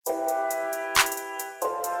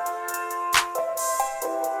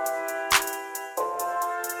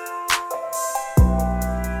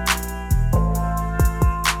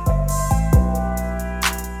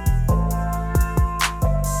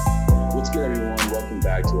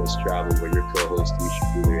back to Let's Travel, where your co-host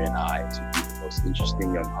Nisha Buller and I interview the most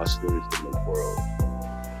interesting young hustlers in the world.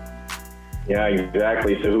 Yeah,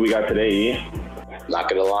 exactly. So who we got today, E? Not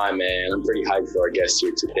gonna lie, man, I'm pretty hyped for our guest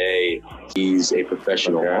here today. He's a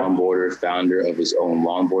professional longboarder, founder of his own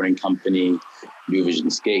longboarding company, New Vision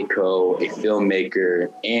Skate Co., a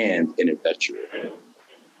filmmaker, and an adventurer.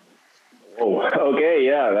 Oh, okay,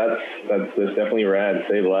 yeah, that's definitely rad.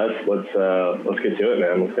 Say less. Let's get to it,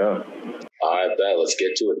 man. Let's go. All right, bet. Let's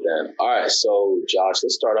get to it then. All right, so Josh,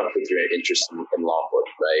 let's start off with your interest in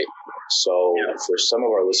longboarding, right? So for some of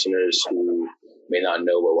our listeners who may not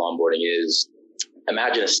know what longboarding is,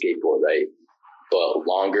 imagine a skateboard, right? But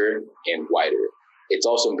longer and wider. It's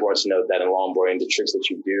also important to note that in longboarding, the tricks that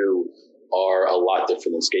you do are a lot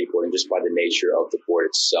different than skateboarding just by the nature of the board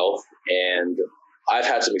itself. And I've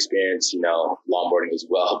had some experience, longboarding as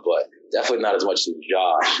well, but definitely not as much as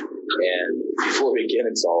Josh. And before we get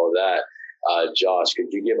into all of that, Josh, could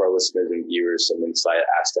you give our listeners and viewers some insight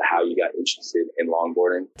as to how you got interested in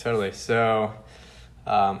longboarding? Totally. So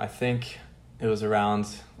I think it was around,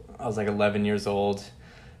 I was like 11 years old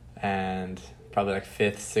and probably like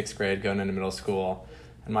 5th, 6th grade going into middle school.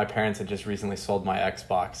 And my parents had just recently sold my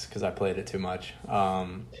Xbox because I played it too much. So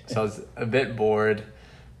I was a bit bored,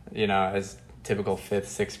 as typical 5th,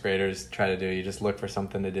 6th graders try to do. You just look for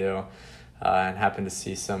something to do. And happened to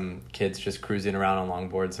see some kids just cruising around on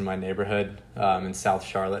longboards in my neighborhood in South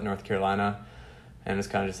Charlotte, North Carolina. And it's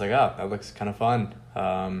kind of just like, oh, that looks kind of fun.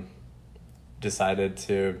 Decided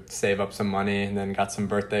to save up some money and then got some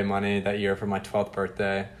birthday money that year for my 12th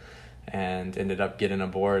birthday and ended up getting a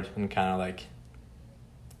board and kind of like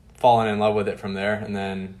falling in love with it from there. And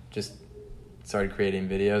then just started creating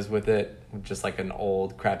videos with it, just like an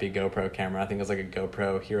old crappy GoPro camera. I think it was like a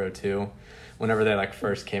GoPro Hero 2 whenever they like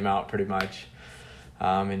first came out pretty much.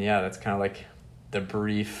 And yeah, that's kind of like the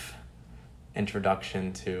brief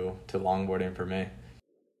introduction to longboarding for me.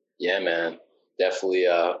 Yeah, man. Definitely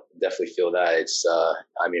feel that. It's, for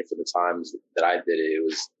the times that I did it, it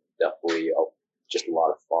was definitely just a lot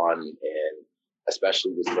of fun, and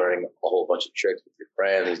especially just learning a whole bunch of tricks with your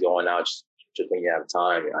friends, going out just when you have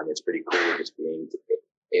time. It's pretty cool just being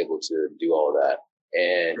able to do all of that.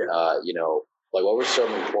 And, what were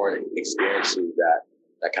some important experiences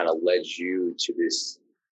that kind of led you to this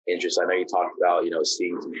interest? I know you talked about,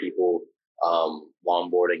 seeing some people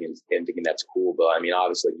longboarding and thinking that's cool, but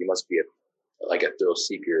obviously you must be a thrill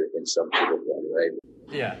seeker in some sort of way, right?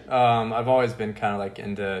 Yeah, I've always been kind of like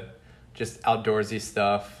into just outdoorsy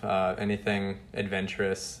stuff, anything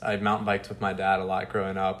adventurous. I mountain biked with my dad a lot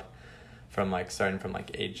growing up, starting from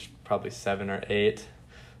age probably 7 or 8.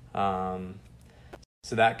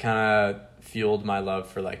 So that kind of fueled my love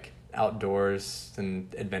for outdoors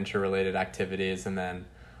and adventure related activities, and then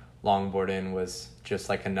longboarding was just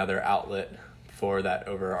like another outlet for that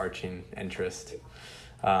overarching interest.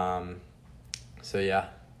 So yeah,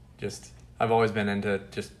 I've always been into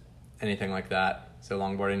just anything like that. So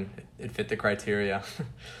longboarding, it fit the criteria.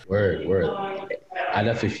 Word. I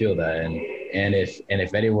definitely feel that, and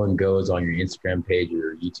if anyone goes on your Instagram page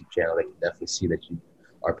or YouTube channel, they can definitely see that you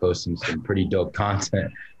are posting some pretty dope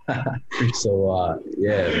content. So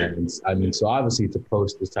yeah, man. So obviously to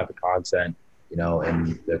post this type of content,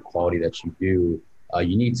 and the quality that you do,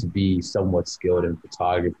 you need to be somewhat skilled in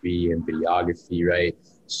photography and videography, right?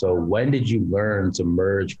 So when did you learn to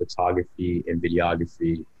merge photography and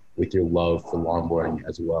videography with your love for longboarding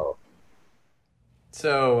as well?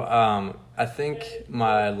 So I think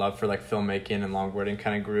my love for filmmaking and longboarding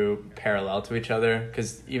kind of grew parallel to each other,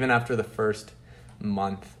 because even after the first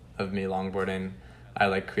month of me longboarding,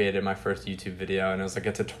 I created my first YouTube video, and it was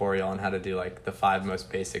a tutorial on how to do the 5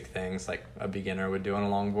 most basic things a beginner would do on a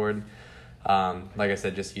longboard. Like I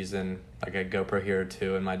said, just using a GoPro Hero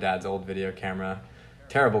 2 and my dad's old video camera.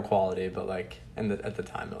 Terrible quality, but at the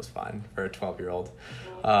time it was fine for a 12-year-old.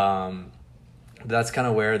 That's kind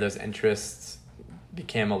of where those interests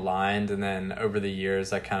became aligned, and then over the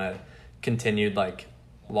years I kind of continued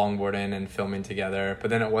longboarding and filming together.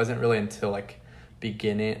 But then it wasn't really until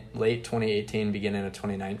late 2018, beginning of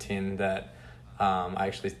 2019 that I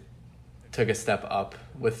actually took a step up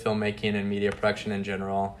with filmmaking and media production in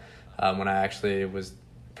general, when I actually was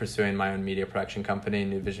pursuing my own media production company,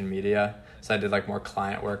 New Vision Media. So I did more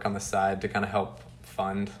client work on the side to kind of help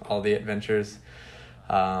fund all the adventures.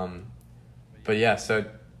 But yeah, so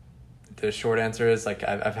the short answer is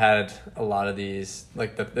I've had a lot of these,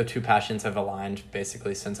 the 2 passions have aligned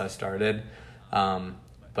basically since I started.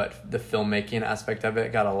 But the filmmaking aspect of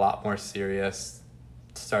it got a lot more serious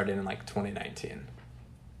starting in 2019.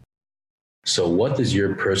 So what does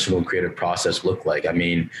your personal creative process look like? I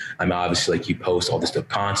mean, I'm obviously like you post all this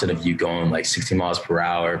content of you going like 60 miles per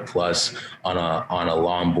hour plus on a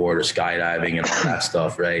longboard or skydiving and all that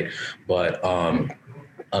stuff, right? But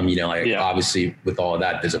you know, like obviously with all of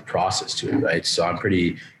that, there's a process to it, right? So I'm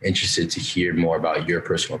pretty interested to hear more about your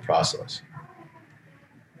personal process.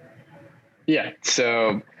 Yeah.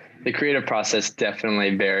 So the creative process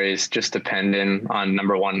definitely varies, just depending on,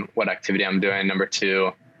 number one, what activity I'm doing. Number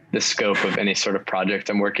two, the scope of any sort of project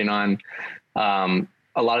I'm working on.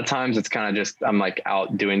 A lot of times it's kind of just, I'm like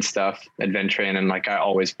out doing stuff, adventuring, and like I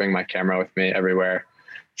always bring my camera with me everywhere.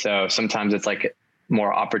 So sometimes it's like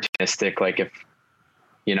more opportunistic. Like if,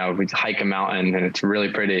 you know, we hike a mountain and it's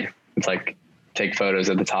really pretty, it's like take photos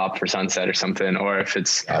at the top for sunset or something. Or if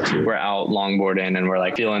it's, we're out longboarding and we're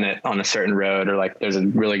like feeling it on a certain road, or like there's a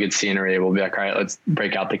really good scenery, we'll be like, all right, let's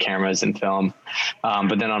break out the cameras and film.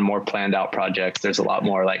 But then on more planned out projects, there's a lot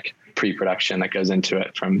more like pre-production that goes into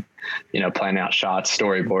it, from, you know, planning out shots,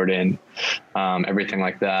 storyboarding, everything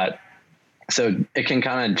like that. So it can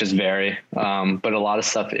kind of just vary. But a lot of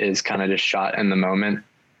stuff is kind of just shot in the moment.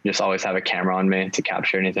 Just always have a camera on me to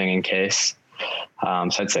capture anything in case. So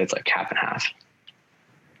I'd say it's like half and half.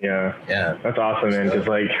 Yeah. That's awesome, man. Because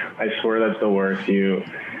like, I swear that's the worst. You're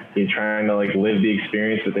trying to like live the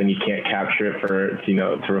experience, but then you can't capture it for, you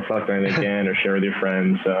know, to reflect on it again or share with your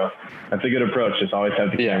friends. So that's a good approach. Just always have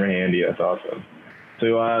the camera handy. That's awesome.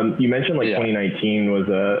 So you mentioned like 2019 was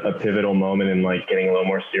a pivotal moment in like getting a little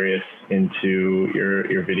more serious into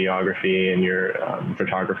your videography and your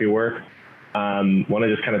photography work. Want to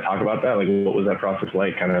just kind of talk about that? Like, what was that process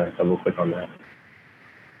like? Kind of double click on that.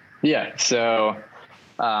 Yeah. So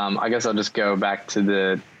I guess I'll just go back to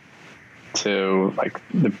the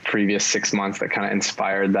previous 6 months that kind of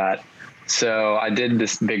inspired that. So I did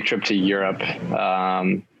this big trip to Europe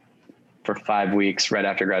for 5 weeks right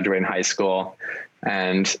after graduating high school.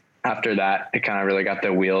 And after that, it kind of really got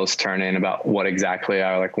the wheels turning about what exactly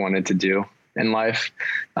I like wanted to do in life.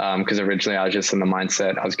 Because originally I was just in the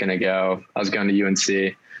mindset I was going to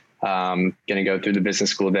UNC, going to go through the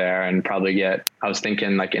business school there and probably I was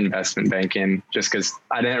thinking like investment banking, just because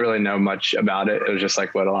I didn't really know much about it. It was just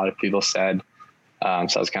like what a lot of people said. So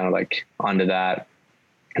I was kind of like onto that.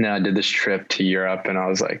 And then I did this trip to Europe and I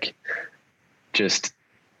was like,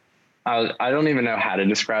 I don't even know how to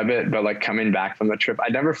describe it, but like coming back from the trip, I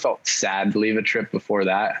never felt sad to leave a trip before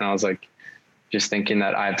that. And I was like, just thinking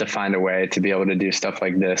that I have to find a way to be able to do stuff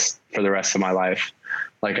like this for the rest of my life.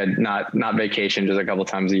 Like not vacation just a couple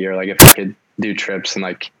times a year. Like if I could do trips and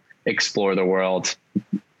like explore the world,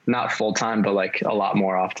 not full time, but like a lot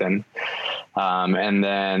more often. And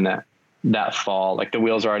then that fall, like the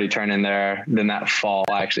wheels are already turning there. Then that fall,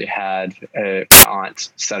 I actually had my aunt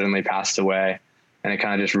suddenly passed away. And it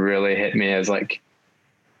kind of just really hit me as like,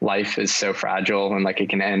 life is so fragile and like it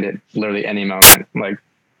can end at literally any moment. Like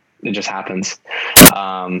it just happens.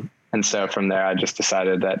 And so from there, I just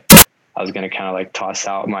decided that I was going to kind of like toss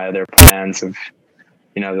out my other plans of,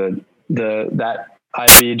 you know, that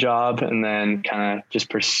IB job, and then kind of just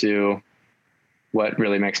pursue what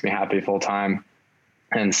really makes me happy full time.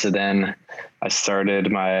 And so then I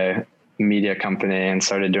started my media company and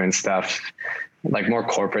started doing stuff like more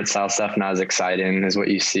corporate style stuff, not as exciting as what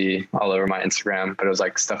you see all over my Instagram, but it was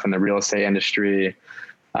like stuff in the real estate industry,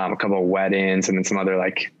 a couple of weddings, and then some other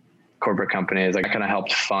like corporate companies. Like I kind of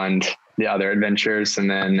helped fund the other adventures and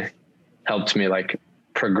then helped me like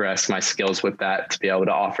progress my skills with that to be able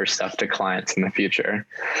to offer stuff to clients in the future.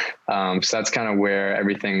 So that's kind of where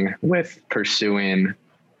everything with pursuing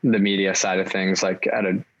the media side of things, like at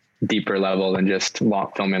a deeper level than just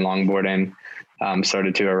filming longboarding,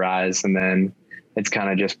 started to arise. And then it's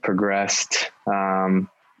kind of just progressed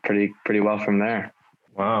pretty well from there.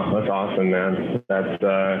 Wow, that's awesome, man. That's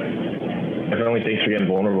definitely, thanks for getting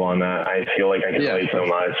vulnerable on that. I feel like I can relate so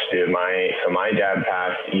much, dude. My dad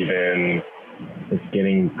passed, even it's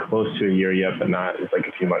getting close to a year yet, but not, it's like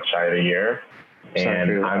a few months shy of a year.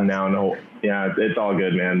 And I'm now it's all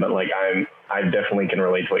good, man. But like I definitely can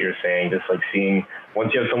relate to what you're saying. Just like seeing,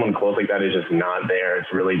 once you have someone close like that is just not there,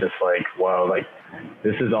 it's really just like, wow, like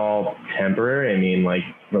this is all temporary. I mean, like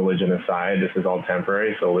religion aside, this is all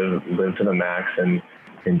temporary. So live to the max and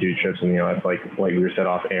do trips. And, you know, it's like we were said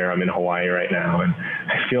off air, I'm in Hawaii right now. And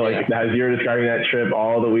I feel like as you're describing that trip,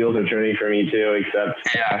 all the wheels are turning for me too,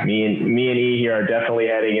 except me and E here are definitely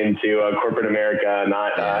heading into corporate America,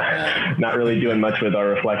 not really doing much with our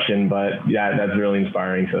reflection, but that's really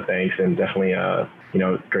inspiring. So thanks. And definitely,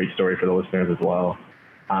 great story for the listeners as well.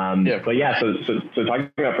 So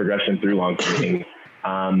talking about progression through longboarding,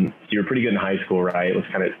 So you were pretty good in high school, right? Let's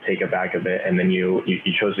kind of take it back a bit. And then you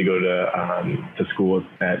chose to go to school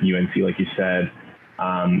at UNC, like you said.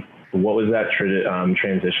 What was that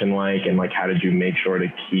transition like? And like, how did you make sure to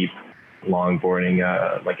keep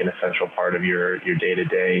longboarding like an essential part of your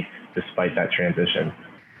day-to-day despite that transition?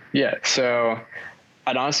 Yeah. So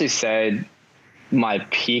I'd honestly say my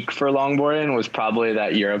peak for longboarding was probably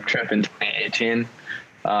that Europe trip in 2018.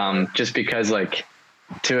 Just because like,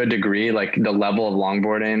 to a degree, like the level of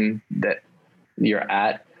longboarding that you're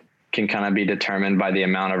at can kind of be determined by the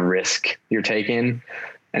amount of risk you're taking.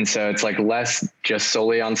 And so it's like less just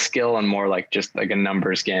solely on skill and more like just like a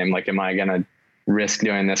numbers game. Like, am I going to risk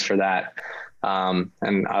doing this for that?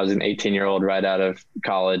 And I was an 18-year-old right out of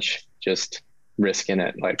college, just risking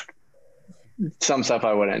it. Like some stuff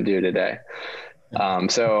I wouldn't do today.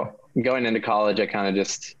 So going into college,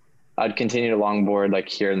 I'd continue to longboard like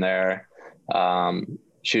here and there.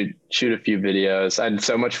 Shoot a few videos. I had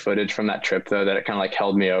so much footage from that trip though, that it kind of like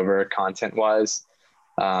held me over content wise,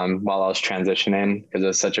 while I was transitioning, because it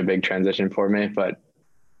was such a big transition for me. But,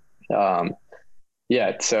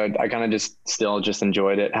 yeah, so I kind of just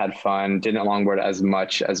enjoyed it, had fun, didn't longboard as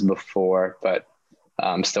much as before, but,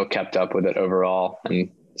 still kept up with it overall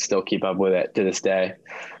and still keep up with it to this day.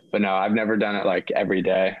 But no, I've never done it like every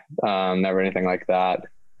day. Never anything like that.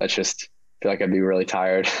 That's just, I feel like I'd be really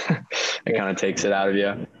tired. It kind of takes it out of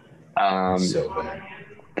you. So bad.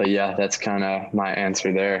 But yeah, that's kind of my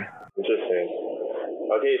answer there. Interesting.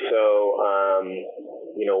 Okay, so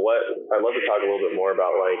I'd love to talk a little bit more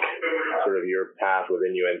about like sort of your path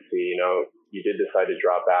within UNC. You did decide to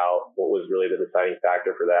drop out. What was really the deciding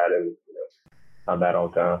factor for that, and how'd that all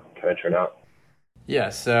kind of turn out? Yeah,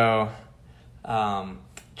 so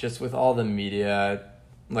just with all the media,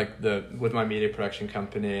 with my media production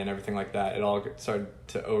company and everything like that, it all started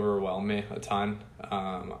to overwhelm me a ton.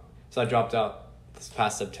 So I dropped out this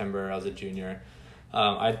past September. I was a junior.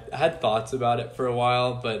 I had thoughts about it for a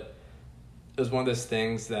while, but it was one of those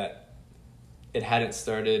things that it hadn't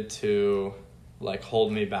started to like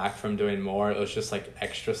hold me back from doing more. It was just like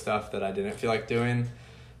extra stuff that I didn't feel like doing.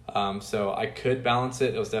 So I could balance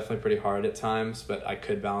it. It was definitely pretty hard at times, but I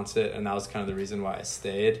could balance it. And that was kind of the reason why I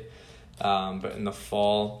stayed. But in the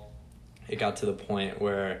fall, it got to the point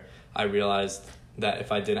where I realized that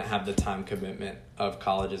if I didn't have the time commitment of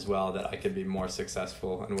college as well, that I could be more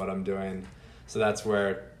successful in what I'm doing. So that's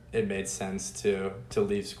where it made sense to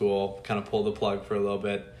leave school, kind of pull the plug for a little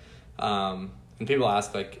bit. And people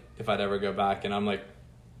ask like if I'd ever go back, and I'm like,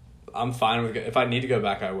 I'm fine with, if I need to go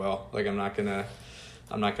back, I will. Like, I'm not gonna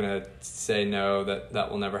say no, that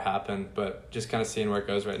will never happen, but just kind of seeing where it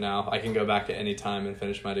goes right now. I can go back at any time and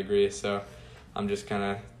finish my degree. So I'm just kind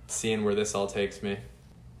of seeing where this all takes me.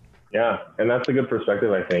 Yeah. And that's a good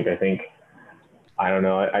perspective. I don't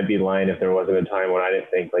know. I'd be lying if there wasn't a time when I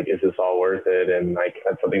didn't think like, is this all worth it? And like,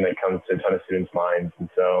 that's something that comes to a ton of students' minds. And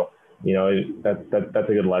so, that's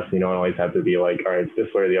a good lesson. You don't always have to be like, all right, it's this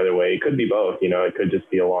way or the other way. It could be both. It could just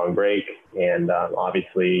be a long break. And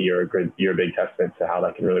obviously you're a big testament to how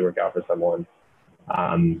that can really work out for someone.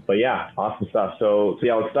 But yeah, awesome stuff. So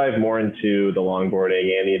yeah, let's dive more into the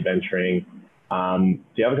longboarding and the adventuring. So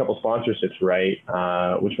you have a couple sponsorships, right?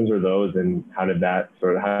 Which ones are those, and how did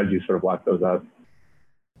you sort of lock those up?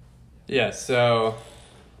 Yeah, so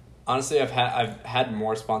honestly, I've had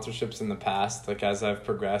more sponsorships in the past. Like, as I've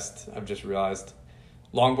progressed, I've just realized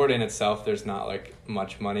longboarding itself, there's not like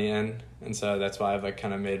much money in, and so that's why I've like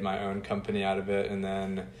kind of made my own company out of it, and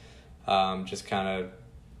then just kind of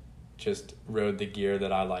rode the gear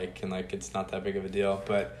that I like, and like it's not that big of a deal.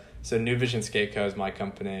 But so New Vision Skate Co is my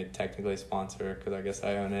company, technically sponsor because I guess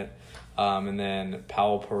I own it, and then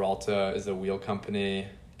Powell Peralta is the wheel company,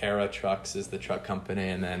 Era Trucks is the truck company,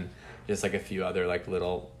 and then just like a few other like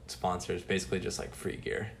little sponsors, basically just like free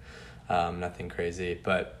gear, nothing crazy.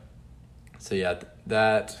 But so yeah,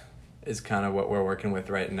 that is kind of what we're working with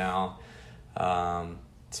right now.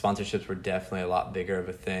 Sponsorships were definitely a lot bigger of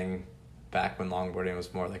a thing back when longboarding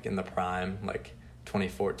was more like in the prime, like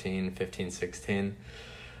 2014, 15, 16.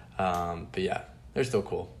 But yeah, they're still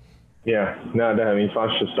cool. Yeah, no, I mean,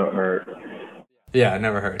 sponsorships don't hurt. Yeah, it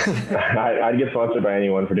never hurts. I'd get sponsored by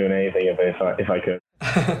anyone for doing anything if I could.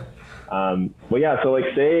 Well, yeah. So like,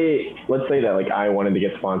 let's say that like I wanted to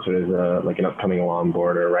get sponsored as an upcoming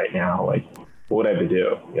longboarder right now. Like, what would I have to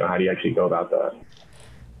do? How do you actually go about that?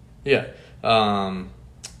 Yeah.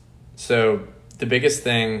 So the biggest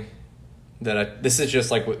thing this is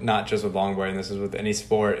just like not just with longboarding. This is with any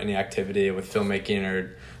sport, any activity, with filmmaking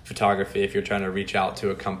or photography. If you're trying to reach out to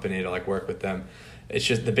a company to like work with them, it's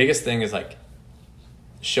just the biggest thing is like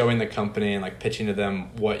showing the company and like pitching to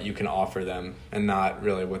them what you can offer them and not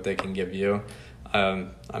really what they can give you.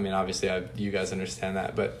 I mean, obviously you guys understand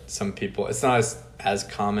that, but some people, it's not as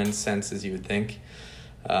common sense as you would think.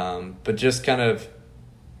 But just kind of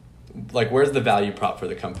like, where's the value prop for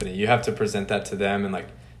the company? You have to present that to them. And like,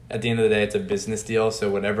 at the end of the day, it's a business deal. So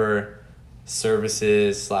whatever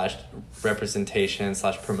services / representation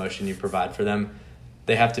 / promotion you provide for them,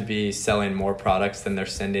 they have to be selling more products than they're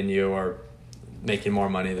sending you or making more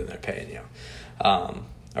money than they're paying you.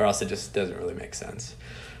 Or else it just doesn't really make sense.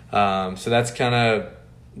 So that's kind of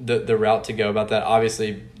the route to go about that.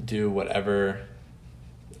 Obviously, do whatever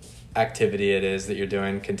activity it is that you're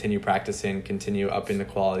doing, continue practicing, continue upping the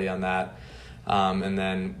quality on that. And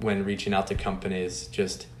then when reaching out to companies,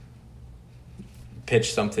 just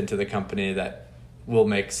pitch something to the company that will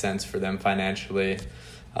make sense for them financially,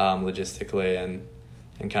 logistically,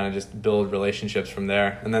 and kind of just build relationships from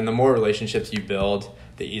there. And then the more relationships you build,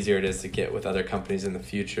 the easier it is to get with other companies in the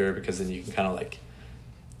future, because then you can kind of like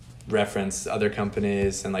reference other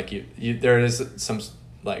companies, and like you there is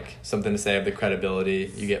something to say of the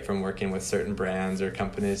credibility you get from working with certain brands or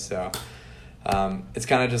companies. So it's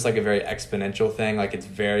kind of just like a very exponential thing. Like, it's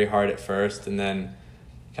very hard at first, and then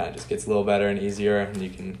kind of just gets a little better and easier, and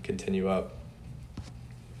you can continue up.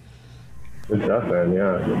 Good stuff, man.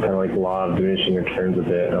 Yeah, it's kind of like law of diminishing returns a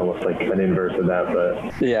bit, almost like an inverse of that.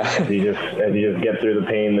 But yeah, as you just get through the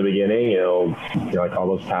pain in the beginning, like all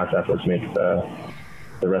those past efforts make the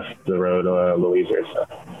rest of the road a little easier. So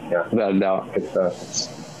yeah, without a doubt, good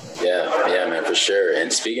stuff. Yeah, man, for sure.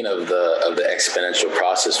 And speaking of the exponential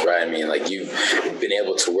process, right? I mean, like, you've been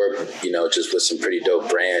able to work, just with some pretty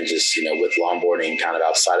dope brands, just, with longboarding, kind of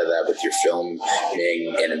outside of that, with your filming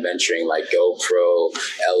and adventuring, like GoPro,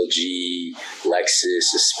 LG, Lexus,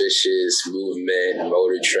 Suspicious, Movement,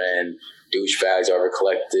 Motor Trend, Douchebags, Arbor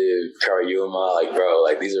Collective, Karayuma. Like, bro,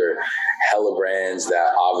 like, these are hella brands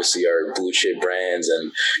that obviously are blue chip brands,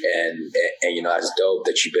 and it's dope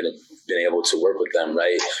that you've been able to work with them,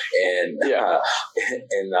 right? And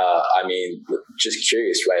I mean, just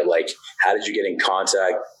curious, right? Like, how did you get in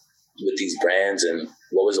contact with these brands, and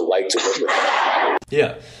what was it like to work with them?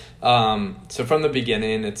 Yeah. So from the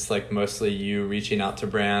beginning, it's like mostly you reaching out to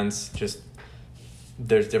brands. Just,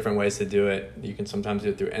 there's different ways to do it. You can sometimes do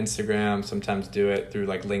it through Instagram, sometimes do it through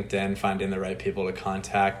like LinkedIn, finding the right people to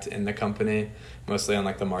contact in the company, mostly on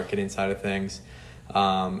like the marketing side of things.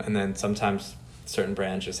 And then sometimes certain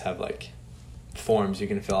brands just have like forms you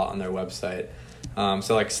can fill out on their website.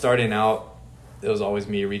 So like starting out, it was always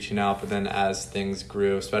me reaching out, but then as things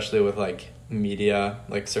grew, especially with like media,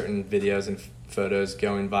 like certain videos and photos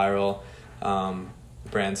going viral,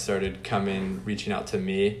 brands started reaching out to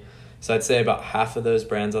me. So I'd say about half of those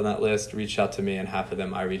brands on that list reached out to me, and half of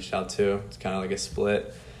them I reached out to. It's kind of like a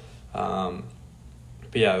split. But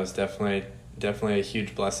yeah, it was definitely a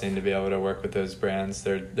huge blessing to be able to work with those brands.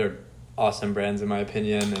 They're awesome brands in my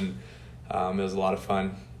opinion, and it was a lot of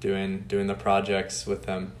fun doing the projects with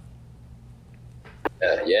them.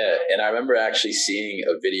 Yeah, and I remember actually seeing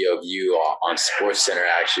a video of you on SportsCenter,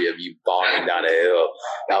 actually, of you bombing down a hill.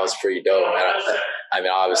 That was pretty dope, man. I mean,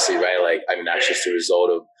 obviously, right? Like, I mean, that's just a result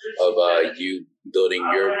of you building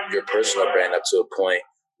your personal brand up to a point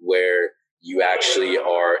where you actually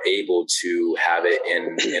are able to have it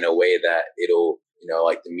in a way that it'll,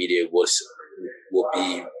 like the media will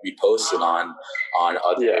be reposted on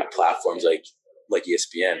other platforms like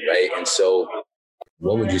ESPN, right? And so,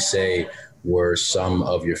 what would you say were some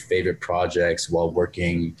of your favorite projects while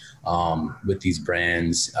working with these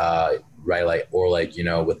brands, right? Like, or like,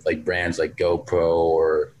 with like brands like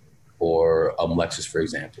GoPro or Lexus, for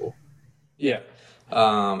example? Yeah.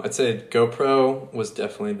 I'd say GoPro was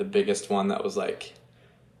definitely the biggest one. That was like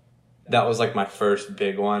my first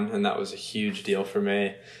big one, and that was a huge deal for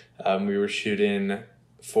me. We were shooting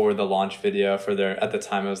for the launch video for at the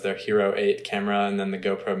time it was their Hero 8 camera, and then the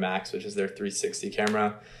GoPro Max, which is their 360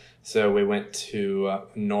 camera. So we went to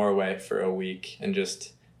Norway for a week and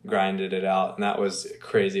just grinded it out, and that was a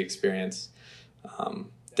crazy experience.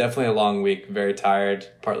 Definitely a long week, very tired,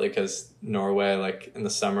 partly because Norway, like in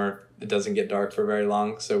the summer, it doesn't get dark for very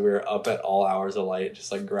long, so we were up at all hours of light,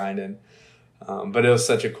 just like grinding. But it was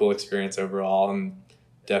such a cool experience overall, and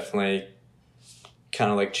definitely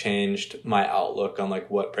kind of like changed my outlook on like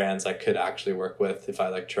what brands I could actually work with if I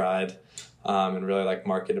like tried, and really like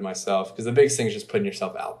marketed myself. Because the biggest thing is just putting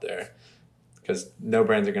yourself out there, because no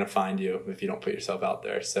brands are going to find you if you don't put yourself out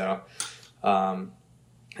there. So,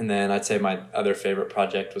 and then I'd say my other favorite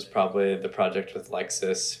project was probably the project with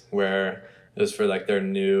Lexus, where it was for like their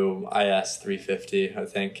new IS 350, I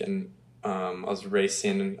think. And I was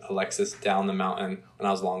racing a Lexus down the mountain when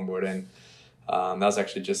I was longboarding. That was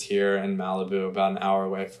actually just here in Malibu, about an hour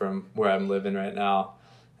away from where I'm living right now.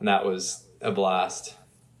 And that was a blast.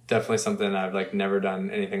 Definitely something I've like never done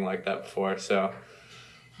anything like that before. So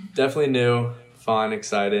definitely new, fun,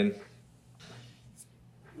 exciting.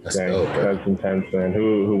 That's dope, bro. That's intense, man.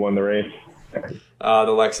 Who won the race? The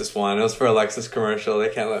Lexus won. It was for a Lexus commercial. They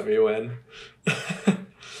can't let me win.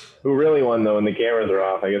 Who really won though? When the cameras are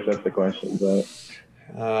off, I guess that's the question. But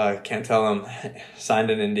I can't tell them. Signed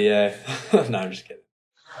an NDA. No, I'm just kidding.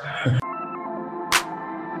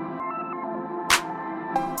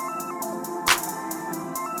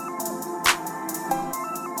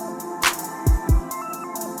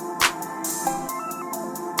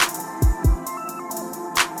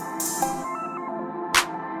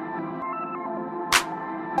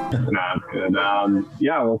 nah, it's good.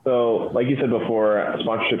 Yeah, well, so like you said before,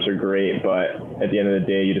 sponsorships are great, but at the end of the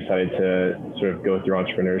day, you decided to sort of go through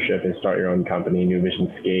entrepreneurship and start your own company, New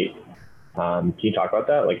Vision Skate. Can you talk about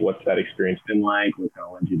that? Like, what's that experience been like? What kind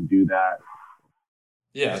of led you to do that?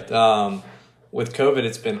 Yeah, with COVID,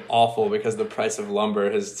 it's been awful because the price of lumber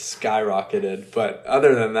has skyrocketed. But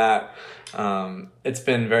other than that, it's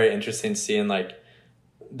been very interesting seeing like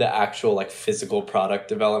the actual like physical product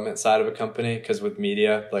development side of a company. Because with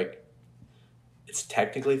media, like it's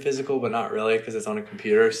technically physical, but not really because it's on a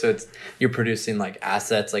computer. So you're producing like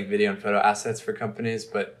assets, like video and photo assets for companies.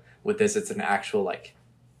 But with this, it's an actual like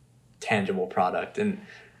tangible product, and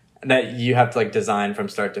that you have to like design from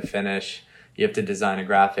start to finish. You have to design a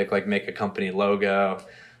graphic, like make a company logo,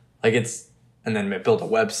 like and then build a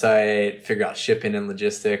website, figure out shipping and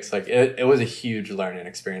logistics. Like it was a huge learning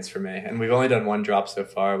experience for me. And we've only done one drop so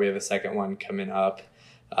far. We have a second one coming up,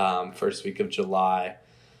 first week of July.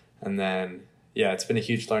 And then, yeah, it's been a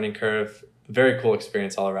huge learning curve. Very cool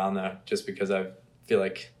experience all around though, just because I feel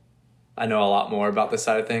like I know a lot more about this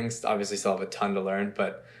side of things. Obviously still have a ton to learn,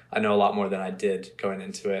 but I know a lot more than I did going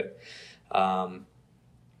into it.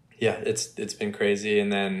 Yeah, it's been crazy.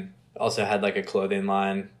 And then also had like a clothing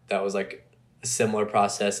line that was like a similar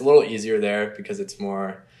process, a little easier there because it's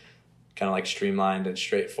more kind of like streamlined and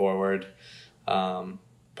straightforward.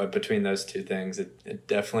 But between those two things, it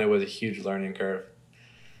definitely was a huge learning curve.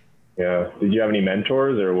 Yeah. Did you have any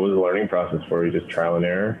mentors, or what was the learning process for you? Just trial and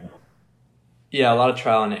error? Yeah, a lot of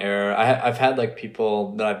trial and error. I've had like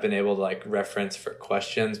people that I've been able to like reference for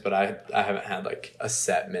questions, but I haven't had like a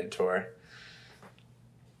set mentor.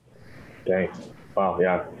 Dang. Wow.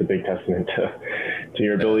 Yeah. It's a big testament to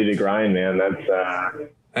your ability to grind, man. That's,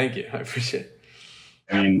 Thank you. I appreciate it.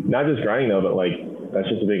 I mean, not just grinding though, but like, that's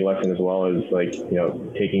just a big lesson as well as like,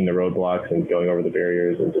 taking the roadblocks and going over the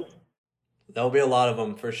barriers and just. There'll be a lot of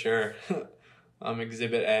them for sure. I'm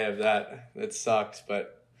exhibit A of that. It sucks,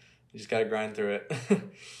 but you just got to grind through it.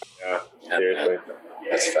 Yeah. Seriously.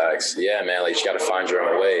 That's facts. Yeah, man. Like you got to find your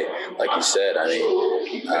own way. Like you said, I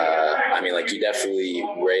mean, like you definitely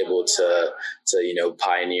were able to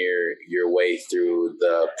pioneer your way through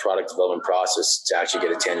the product development process to actually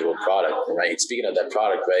get a tangible product. Right. Speaking of that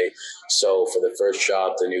product, right. So for the first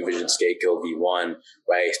shop, the New Vision Skateco V1,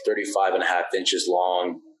 right, 35.5 inches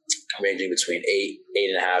long, ranging between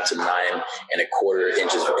 8.5 to 9.25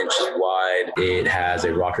 inches wide. It has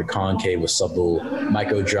a rocker concave with supple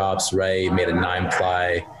micro drops, right? Made a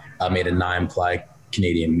 9-ply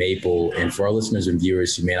Canadian maple. And for our listeners and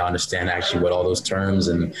viewers who may not understand actually what all those terms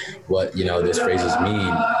and what those phrases mean,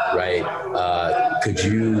 right? Could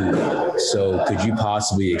you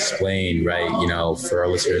possibly explain, right? For our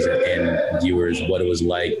listeners and viewers, what it was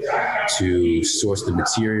like to source the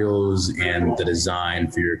materials and the design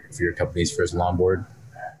for your company's first longboard?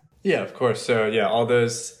 Yeah, of course. So yeah, all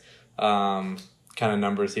those kind of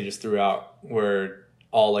numbers he just threw out were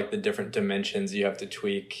all like the different dimensions you have to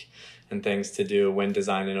tweak and things to do when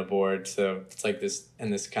designing a board. So it's like this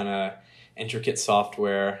kind of intricate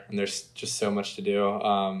software, and there's just so much to do.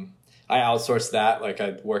 I outsourced that. Like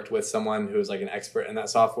I worked with someone who was like an expert in that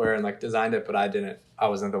software and like designed it, but I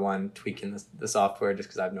wasn't the one tweaking the software just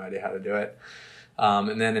because I have no idea how to do it.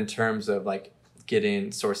 And then in terms of like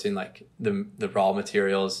sourcing like the raw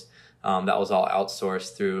materials, that was all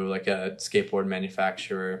outsourced through like a skateboard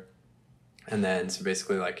manufacturer. And then so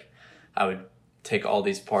basically like I would take all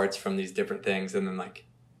these parts from these different things and then like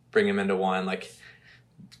bring them into one, like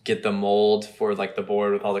get the mold for like the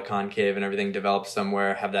board with all the concave and everything developed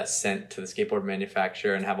somewhere, have that sent to the skateboard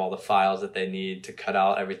manufacturer and have all the files that they need to cut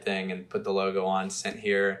out everything and put the logo on, sent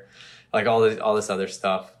here, like all this other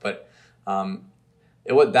stuff. But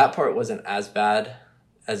that part wasn't as bad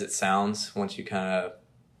as it sounds once you kind of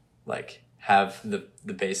like have the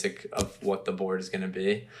basic of what the board is going to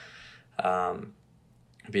be.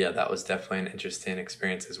 But yeah, that was definitely an interesting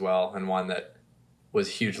experience as well, and one that was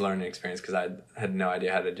a huge learning experience because I had no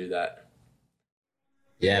idea how to do that.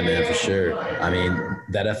 Yeah, man, for sure. I mean,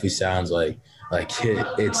 that definitely sounds like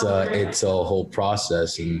it's a whole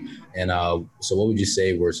process. And so, what would you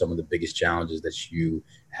say were some of the biggest challenges that you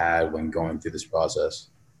had when going through this process?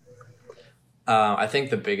 I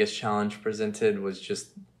think the biggest challenge presented was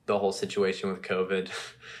just the whole situation with COVID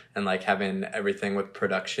and like having everything with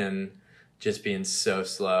production just being so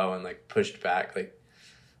slow and like pushed back. Like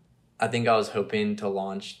I think I was hoping to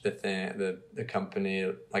launch the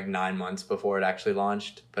company like 9 months before it actually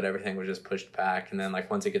launched, but everything was just pushed back. And then like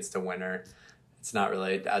once it gets to winter, it's not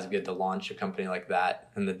really as good to launch a company like that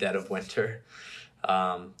in the dead of winter.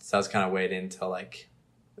 So I was kind of waiting until like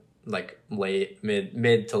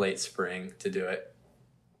mid to late spring to do it.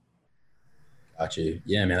 Got you.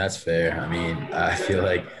 Yeah, man, that's fair. I mean, I feel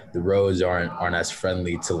like the roads aren't as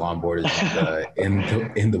friendly to longboarders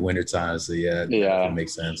in the wintertime. So yeah, Yeah, that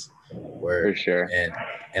makes sense. for Where sure.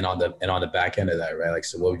 and on the back end of that, right? Like,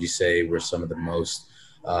 so what would you say were some of the most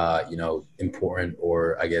important,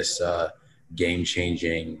 or I guess game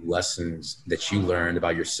changing lessons that you learned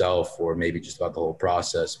about yourself, or maybe just about the whole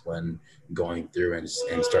process when going through and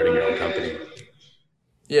starting your own company?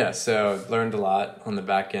 Yeah, so learned a lot on the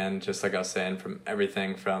back end, just like I was saying, from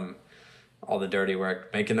everything from all the dirty work,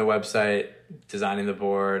 making the website, designing the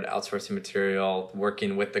board, outsourcing material,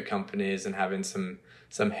 working with the companies and having some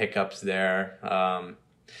hiccups there. But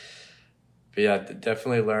yeah,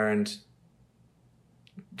 definitely learned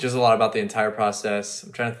just a lot about the entire process.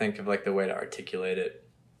 I'm trying to think of like the way to articulate it.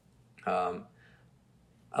 I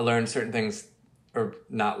learned certain things, or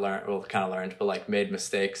not learned, well, kind of learned, but like made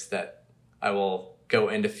mistakes that I will go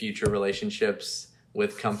into future relationships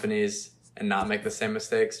with companies and not make the same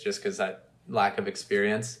mistakes just because that lack of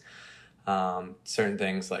experience. Certain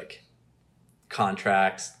things like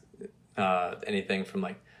contracts, anything from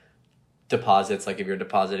like deposits, like if you're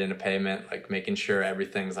depositing a payment, like making sure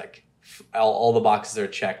everything's like all the boxes are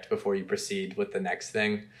checked before you proceed with the next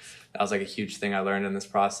thing. That was like a huge thing I learned in this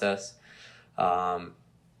process. And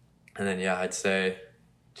then, yeah, I'd say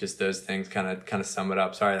just those things kind of sum it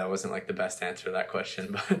up. Sorry, that wasn't like the best answer to that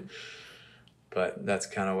question, but that's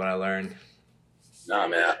kind of what I learned. No,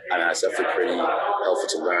 man, I mean, that's definitely pretty helpful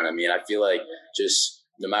to learn. I mean, I feel like just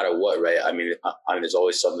no matter what, right? I mean, there's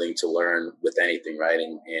always something to learn with anything, right?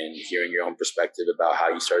 And hearing your own perspective about how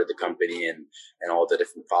you started the company and all the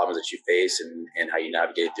different problems that you face and how you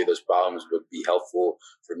navigate through those problems would be helpful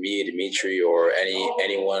for me, Dimitri, or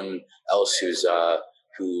anyone else who's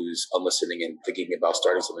listening and thinking about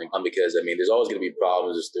starting something. Because I mean, there's always going to be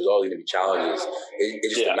problems. There's always going to be challenges.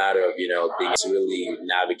 It's just a matter of being to really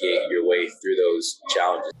navigate your way through those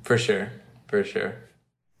challenges. For sure.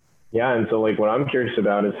 Yeah, and so like what I'm curious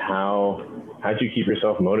about is how'd you keep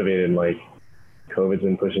yourself motivated? Like COVID's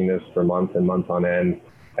been pushing this for months and months on end.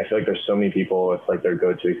 I feel like there's so many people, it's like their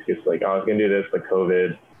go-to excuse, like, oh, I was gonna do this, but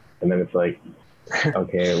COVID, and then it's like,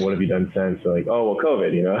 okay, what have you done since? So like, oh, well,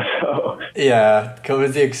 COVID, So yeah,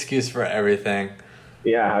 COVID's the excuse for everything.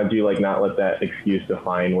 Yeah, how do you like not let that excuse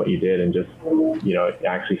define what you did and just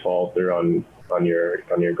actually follow through on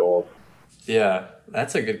your goals? Yeah,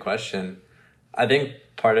 that's a good question. I think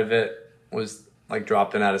part of it was like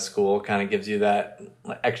dropping out of school kind of gives you that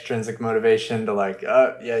like extrinsic motivation to like,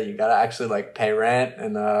 yeah, you gotta actually like pay rent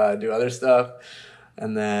and do other stuff.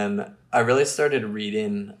 And then I really started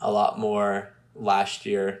reading a lot more last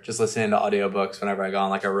year, just listening to audiobooks whenever I go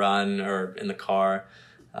on like a run or in the car.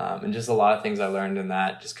 And just a lot of things I learned in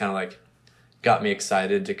that just kind of like got me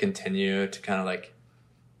excited to continue to kind of like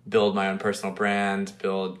build my own personal brand,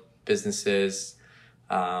 build businesses,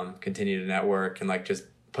 continue to network and like just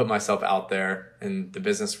put myself out there in the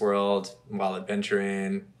business world while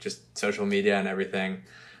adventuring, just social media and everything.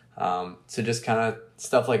 So just kind of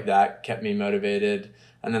stuff like that kept me motivated.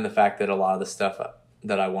 And then the fact that a lot of the stuff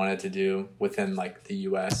that I wanted to do within like the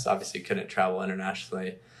US, obviously couldn't travel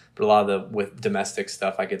internationally, but a lot of the with domestic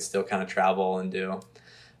stuff I could still kind of travel and do.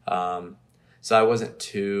 So I wasn't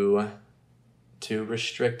too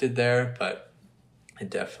restricted there, but it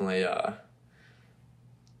definitely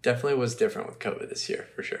was different with COVID this year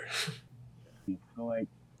for sure.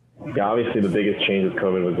 Yeah, obviously the biggest change with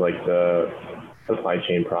COVID was like the supply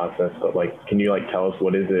chain process, but like, can you like tell us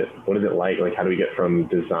what is it like? Like, how do we get from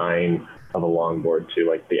design of a longboard to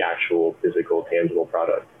like the actual physical tangible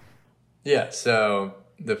product? Yeah, so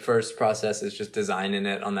the first process is just designing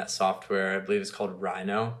it on that software. I believe it's called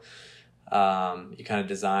Rhino. You kind of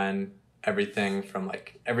design everything from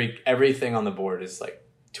like everything on the board is like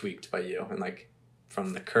tweaked by you, and like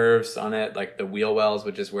from the curves on it, like the wheel wells,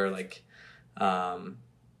 which is where like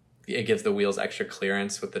it gives the wheels extra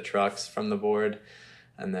clearance with the trucks from the board.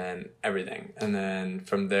 and then everything. And then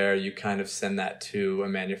from there, you kind of send that to a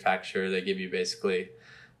manufacturer. They give you basically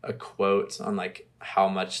a quote on like how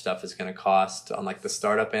much stuff is going to cost on like the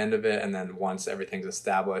startup end of it. And then once everything's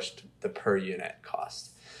established, the per unit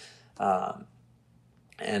cost.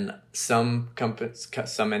 And some companies,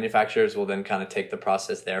 some manufacturers will then kind of take the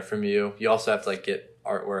process there from you. You also have to like get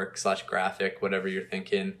artwork / graphic, whatever you're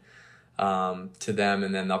thinking, to them.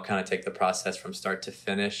 And then they'll kind of take the process from start to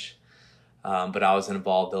finish. But I was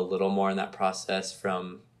involved a little more in that process,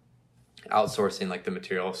 from outsourcing like the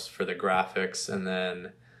materials for the graphics, and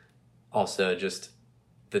then also just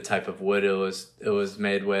the type of wood it was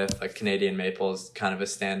made with. Like Canadian maple is kind of a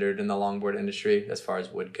standard in the longboard industry as far as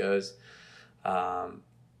wood goes.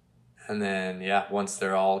 And then, once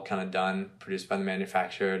they're all kind of done, produced by the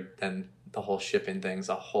manufacturer, then the whole shipping thing's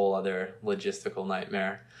a whole other logistical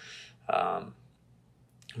nightmare.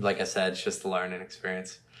 Like I said, it's just a learning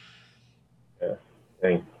experience. Yeah,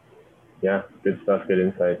 thanks. Yeah, good stuff, good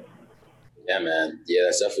insights. Yeah, man. Yeah,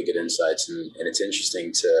 that's definitely good insights, and it's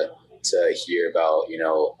interesting to hear about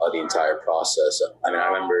the entire process. I mean, I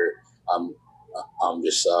remember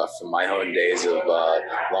just from my own days of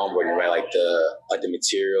longboarding, right? Like the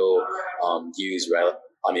material used, right?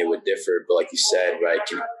 I mean, it would differ, but like you said, right?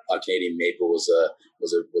 Canadian maple was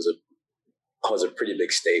a pretty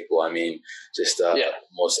big staple. I mean, just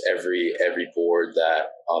almost every board that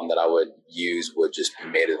I would use would just be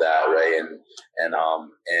made of that, right?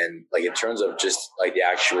 And like in terms of just like the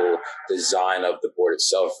actual design of the board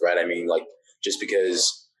itself, right? I mean, like just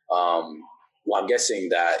because, well, I'm guessing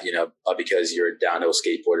that because you're a downhill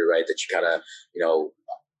skateboarder, right? That you kind of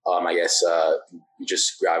I guess you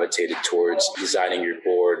just gravitated towards designing your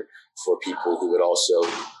board for people who would also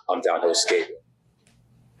downhill skate.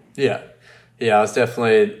 Yeah. Yeah, I was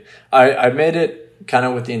definitely, I made it kind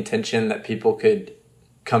of with the intention that people could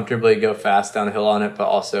comfortably go fast downhill on it, but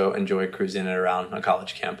also enjoy cruising it around a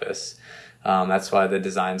college campus. That's why the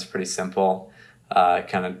design's pretty simple.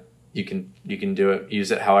 You can do it,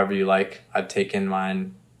 use it however you like. I've taken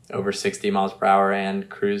mine over 60 miles per hour and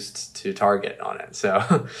cruised to Target on it.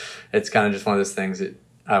 So it's kind of just one of those things that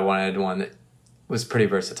I wanted one that was pretty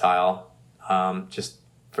versatile, just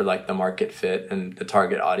for like the market fit and the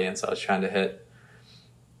target audience I was trying to hit.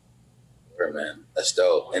 Sure, man, that's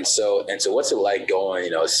dope. And so what's it like going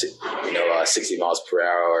 60 miles per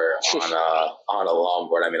hour on a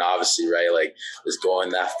longboard? I mean, obviously, right, like just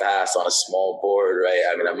going that fast on a small board, right?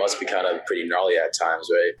 I mean, that must be kind of pretty gnarly at times,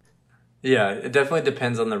 right? Yeah, it definitely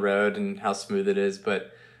depends on the road and how smooth it is,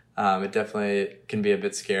 but it definitely can be a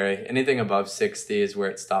bit scary. Anything above 60 is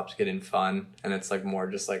where it stops getting fun, and it's like more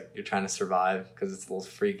just like you're trying to survive because it's a little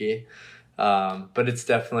freaky. But it's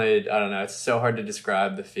definitely, I don't know, it's so hard to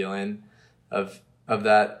describe the feeling of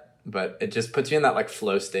that, but it just puts you in that like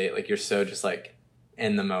flow state. Like you're so just like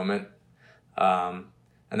in the moment. And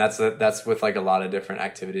that's with like a lot of different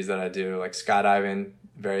activities that I do, like skydiving,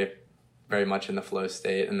 very, very much in the flow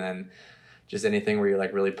state. And then just anything where you're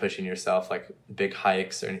like really pushing yourself, like big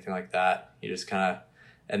hikes or anything like that. You just kind of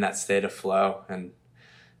in that state of flow and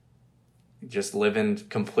just living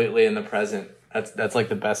completely in the present. That's like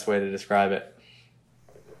the best way to describe it.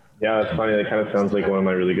 Yeah, it's funny. That kind of sounds like one of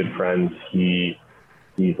my really good friends. He's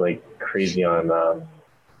like crazy on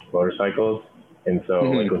motorcycles. And so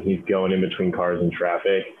like when he's going in between cars and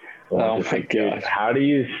traffic, oh my gosh, how do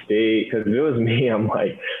you stay? Because if it was me, I'm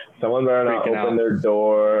like, someone better not open their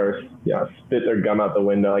door or spit their gum out the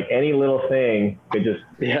window. Like any little thing could just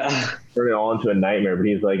turn it all into a nightmare. But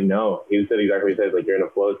he's like, no. He said exactly what he said. Like you're in a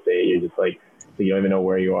flow state. You're just like, so you don't even know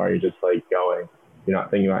where you are. You're just like going. You're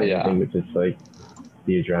not thinking about anything but just like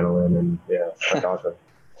the adrenaline. And that's awesome.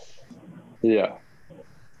 Yeah.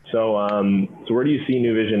 So where do you see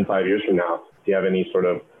New Vision 5 years from now? Do you have any sort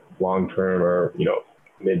of long-term or,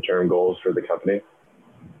 midterm goals for the company?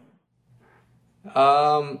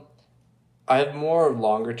 I have more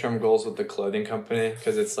longer term goals with the clothing company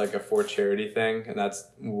because it's like a for charity thing, and that's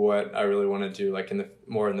what I really want to do, like in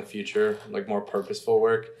the future, like more purposeful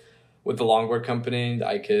work. With the longboard company,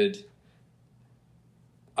 I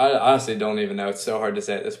honestly don't even know. It's so hard to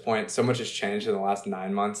say at this point. So much has changed in the last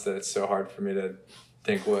 9 months that it's so hard for me to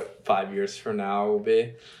think what 5 years from now will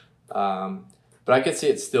be. But I could see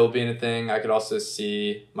it still being a thing. I could also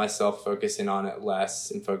see myself focusing on it less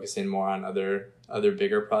and focusing more on other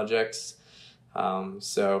bigger projects.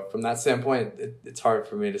 So from that standpoint, it's hard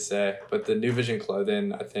for me to say. But the New Vision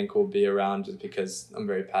clothing, I think, will be around just because I'm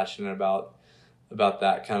very passionate about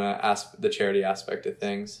that kind of the charity aspect of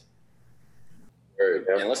things.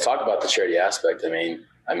 And let's talk about the charity aspect. I mean,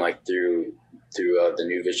 I'm like through through the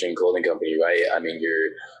New Vision Clothing Company, right? I mean,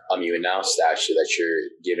 you announced actually that you're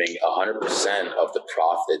giving 100% of the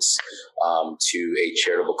profits to a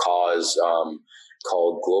charitable cause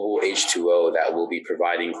called Global H2O that will be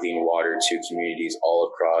providing clean water to communities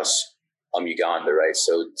all across Uganda, right?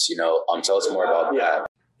 So, tell us more about that.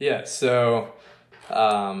 Yeah, so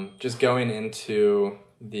just going into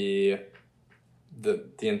the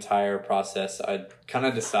entire process, I kind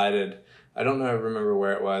of decided, I don't remember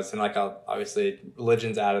where it was, and obviously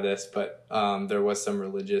religion's out of this, but there was some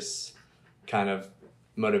religious kind of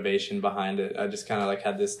motivation behind it. I just kind of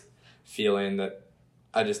had this feeling that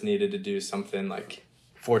I just needed to do something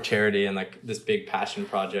for charity and this big passion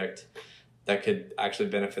project that could actually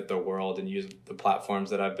benefit the world and use the platforms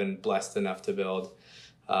that I've been blessed enough to build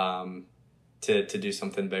to do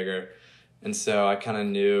something bigger. And so I kind of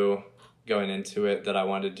knew going into it that I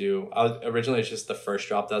wanted to do, originally it's just the first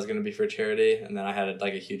drop that was going to be for charity. And then I had a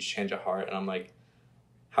huge change of heart, and I'm like,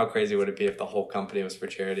 how crazy would it be if the whole company was for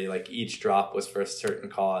charity? Each drop was for a certain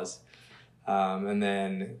cause. And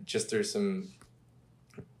then just through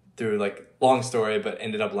long story, but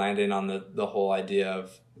ended up landing on the whole idea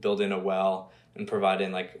of building a well and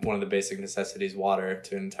providing one of the basic necessities, water,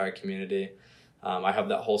 to an entire community. I have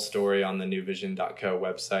that whole story on the newvision.co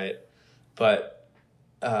website. But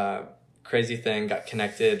crazy thing, got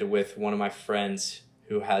connected with one of my friends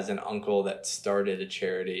who has an uncle that started a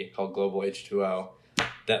charity called Global H2O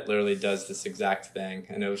that literally does this exact thing.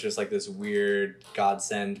 And it was just this weird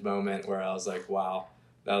godsend moment where I was like, wow,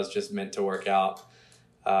 that was just meant to work out.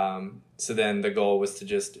 So then the goal was to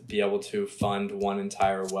just be able to fund one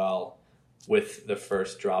entire well with the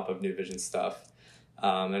first drop of New Vision stuff.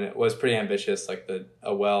 And it was pretty ambitious.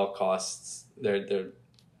 A well costs, they're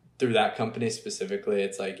through that company specifically,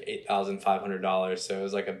 it's $8,500. So it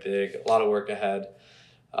was a lot of work ahead.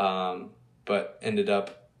 But ended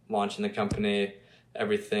up launching the company.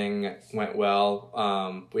 Everything went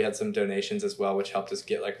well. We had some donations as well, which helped us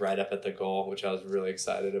get right up at the goal, which I was really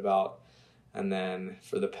excited about. And then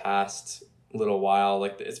for the past little while,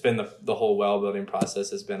 it's been the whole well building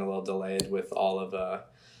process has been a little delayed with all of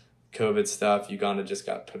COVID stuff. Uganda just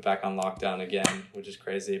got put back on lockdown again, which is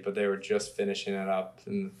crazy, but they were just finishing it up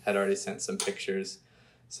and had already sent some pictures.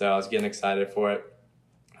 So I was getting excited for it.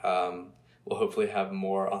 We'll hopefully have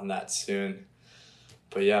more on that soon.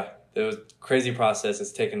 But yeah, it was a crazy process.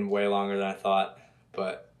 It's taken way longer than I thought,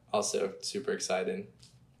 but also super exciting.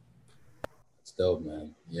 It's dope,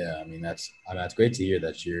 man. Yeah, I mean that's great to hear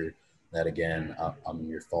that you're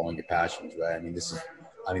following your passions, right?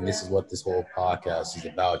 This is what this whole podcast is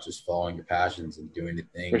about, just following your passions and doing the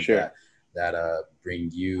things that bring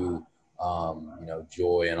you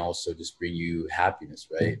joy and also just bring you happiness,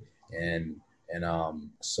 right? And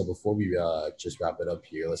so before we just wrap it up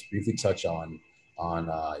here, let's briefly touch on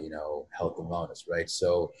health and wellness, right?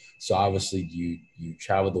 So obviously you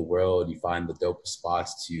travel the world, you find the dopest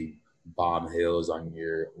spots to bomb hills on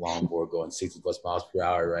your longboard going 60 plus miles per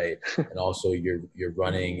hour, right? And also you're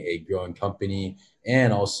running a growing company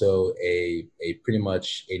and also a pretty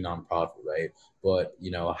much a nonprofit, right? But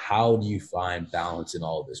how do you find balance in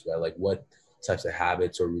all of this, right? What types of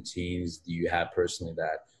habits or routines do you have personally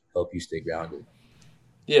that help you stay grounded?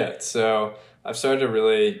 Yeah, so I've started to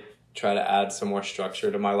really try to add some more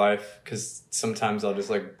structure to my life, because sometimes I'll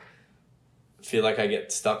just feel I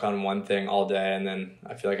get stuck on one thing all day, and then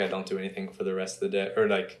I feel I don't do anything for the rest of the day, or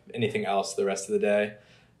anything else the rest of the day.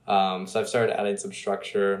 So I've started adding some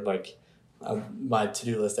structure, my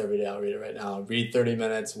to-do list every day. I'll read it right now. Read 30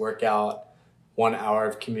 minutes, workout, 1 hour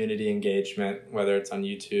of community engagement, whether it's on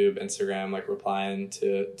YouTube, Instagram, replying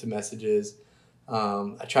to messages.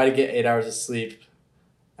 I try to get 8 hours of sleep,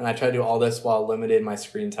 and I try to do all this while limiting my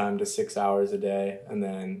screen time to 6 hours a day, and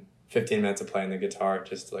then 15 minutes of playing the guitar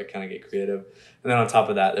just to kind of get creative. And then on top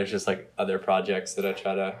of that, there's just other projects that I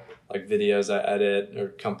try to, videos I edit or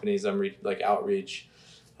companies I'm outreach.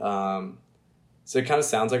 So it kind of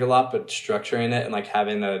sounds like a lot, but structuring it and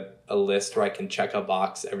having a list where I can check a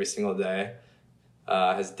box every single day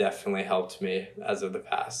has definitely helped me as of the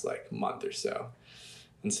past month or so.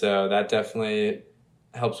 And so that definitely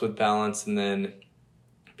helps with balance, and then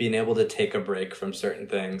being able to take a break from certain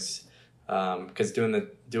things. Because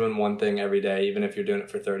doing one thing every day, even if you're doing it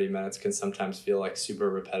for 30 minutes, can sometimes feel super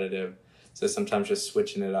repetitive. So sometimes just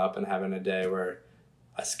switching it up and having a day where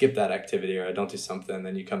I skip that activity or I don't do something,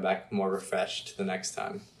 then you come back more refreshed the next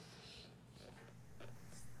time.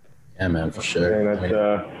 Yeah, man, for sure.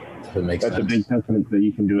 That's a big testament that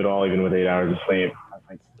you can do it all even with 8 hours of sleep.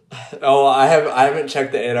 Oh, I haven't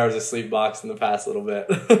checked the 8 hours of sleep box in the past little bit.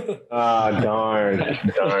 Darn, man.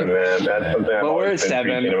 That's something I've But we're at always been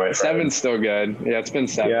preaching to my 7. friends. 7's still good. Yeah, it's been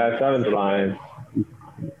 7. Yeah, 7's fine.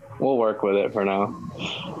 We'll work with it for now.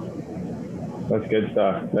 That's good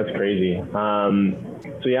stuff. That's crazy.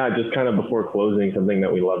 So yeah, just kind of before closing, something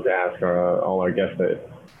that we love to ask all our guests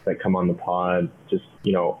that come on the pod, just,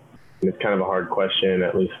 it's kind of a hard question,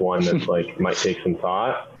 at least one that's like might take some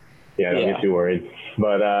thought. Yeah, don't get too worried.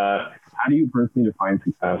 But how do you personally define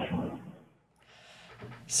success?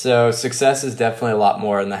 So success is definitely a lot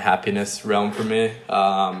more in the happiness realm for me.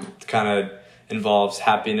 It kind of involves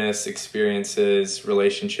happiness, experiences,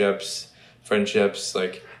 relationships, friendships,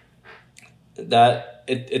 like that.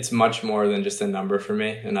 It's much more than just a number for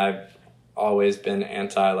me. And I've always been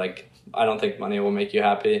anti, like, I don't think money will make you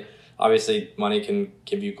happy. Obviously, money can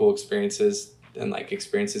give you cool experiences, and like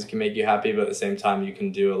experiences can make you happy, but at the same time, you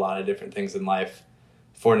can do a lot of different things in life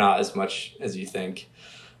for not as much as you think.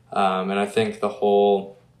 And I think the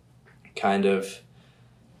whole kind of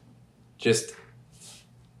just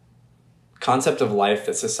concept of life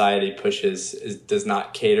that society pushes does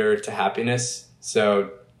not cater to happiness.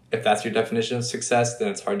 So if that's your definition of success, then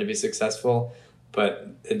it's hard to be successful. But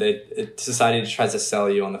society tries to sell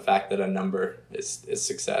you on the fact that a number is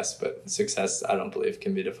success, but success, I don't believe,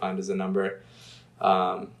 can be defined as a number.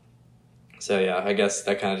 So yeah, I guess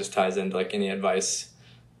that kind of just ties into like any advice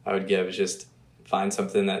I would give is just find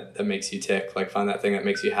something that makes you tick, like find that thing that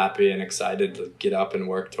makes you happy and excited to get up and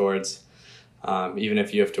work towards. Even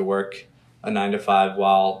if you have to work a 9 to 5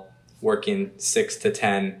 while working 6 to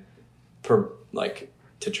 10 to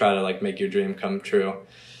try to like make your dream come true.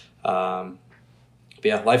 But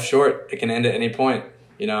yeah, life's short. It can end at any point.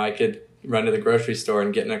 I could run to the grocery store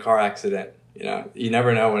and get in a car accident. You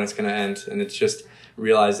never know when it's going to end. And it's just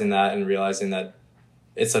realizing that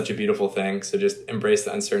it's such a beautiful thing. So just embrace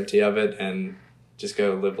the uncertainty of it and just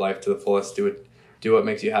go live life to the fullest. Do what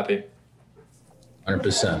makes you happy.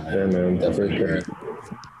 100%. Yeah, man. Definitely agree.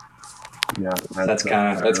 Yeah, that's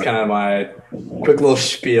kind of my quick little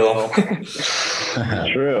spiel.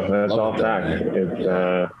 True. That's all facts.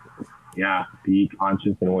 It's be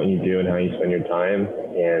conscious in what you do and how you spend your time,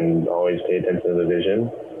 and always pay attention to the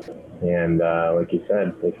vision. And like you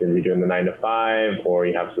said, if you're doing the 9 to 5 or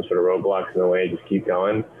you have some sort of roadblocks in the way, just keep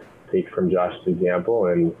going. Take from Josh's example,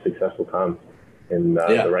 and success will come. And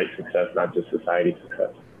the right success, not just society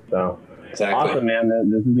success. So exactly. Awesome, man.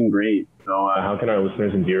 This has been great. So how can our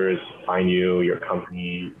listeners and viewers find you, your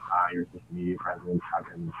company, your social media presence? How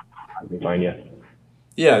can they find you?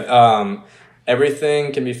 Yeah,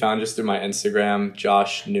 everything can be found just through my Instagram,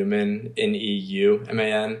 Josh Neumann,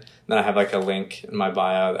 Neuman. Then I have like a link in my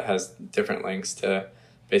bio that has different links to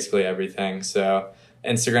basically everything. So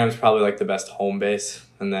Instagram is probably like the best home base,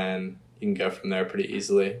 and then you can go from there pretty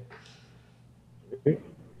easily.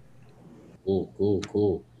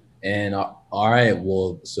 Cool. And all right,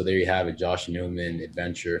 well, so there you have it. Josh Neumann,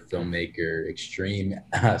 adventure, filmmaker, extreme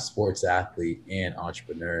sports athlete, and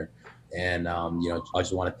entrepreneur. And, I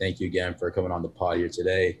just want to thank you again for coming on the pod here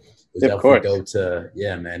today. It was definitely dope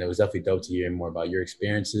it was definitely dope to hear more about your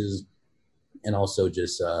experiences, and also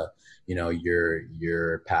just,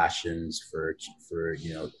 your passions for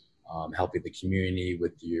helping the community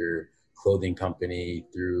with your clothing company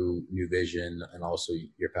through New Vision, and also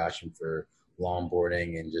your passion for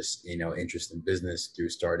longboarding and just, interest in business through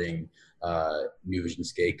starting New Vision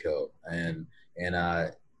Skate Co. And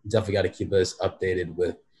definitely got to keep us updated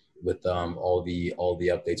with all the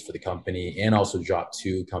updates for the company, and also drop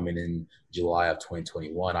 2 coming in July of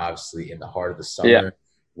 2021, obviously in the heart of the summer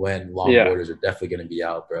when longboarders are definitely going to be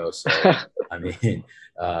out, bro. So I mean,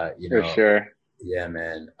 for sure. Yeah,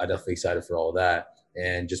 man, I'm definitely excited for all that,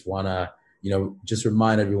 and just want to just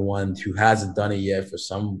remind everyone who hasn't done it yet, for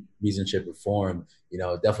some reason, shape, or form,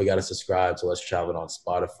 definitely got to subscribe to Let's Travel on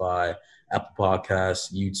Spotify, Apple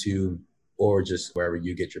Podcasts, YouTube, or just wherever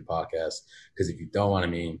you get your podcasts. Because if you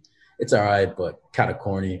don't, it's all right, but kind of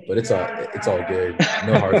corny, but it's all good.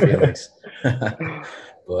 No hard feelings.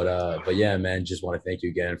 But yeah, man, just want to thank you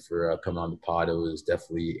again for coming on the pod. It was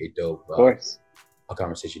definitely a dope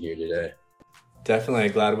conversation here today. Definitely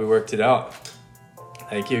glad we worked it out.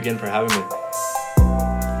 Thank you again for having me.